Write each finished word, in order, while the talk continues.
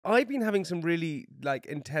I've been having some really like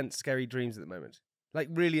intense, scary dreams at the moment. Like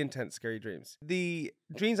really intense, scary dreams. The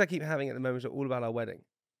dreams I keep having at the moment are all about our wedding.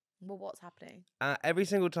 Well, what's happening? Every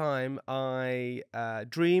single time I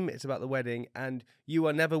dream, it's about the wedding, and you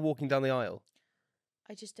are never walking down the aisle.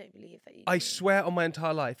 I just don't believe that you I do. swear on my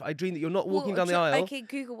entire life, I dream that you're not walking down the aisle. Okay,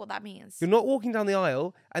 Google what that means. You're not walking down the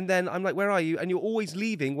aisle, and then I'm like, "Where are you?" And you're always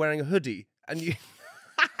leaving wearing a hoodie, and you.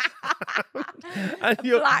 And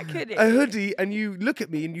a black hoodie. A hoodie, and you look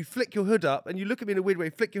at me and you flick your hood up, and you look at me in a weird way,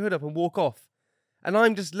 flick your hood up and walk off. And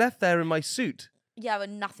I'm just left there in my suit. Yeah, but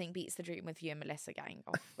nothing beats the dream with you and Melissa getting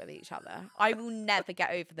off with each other. I will never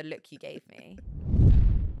get over the look you gave me.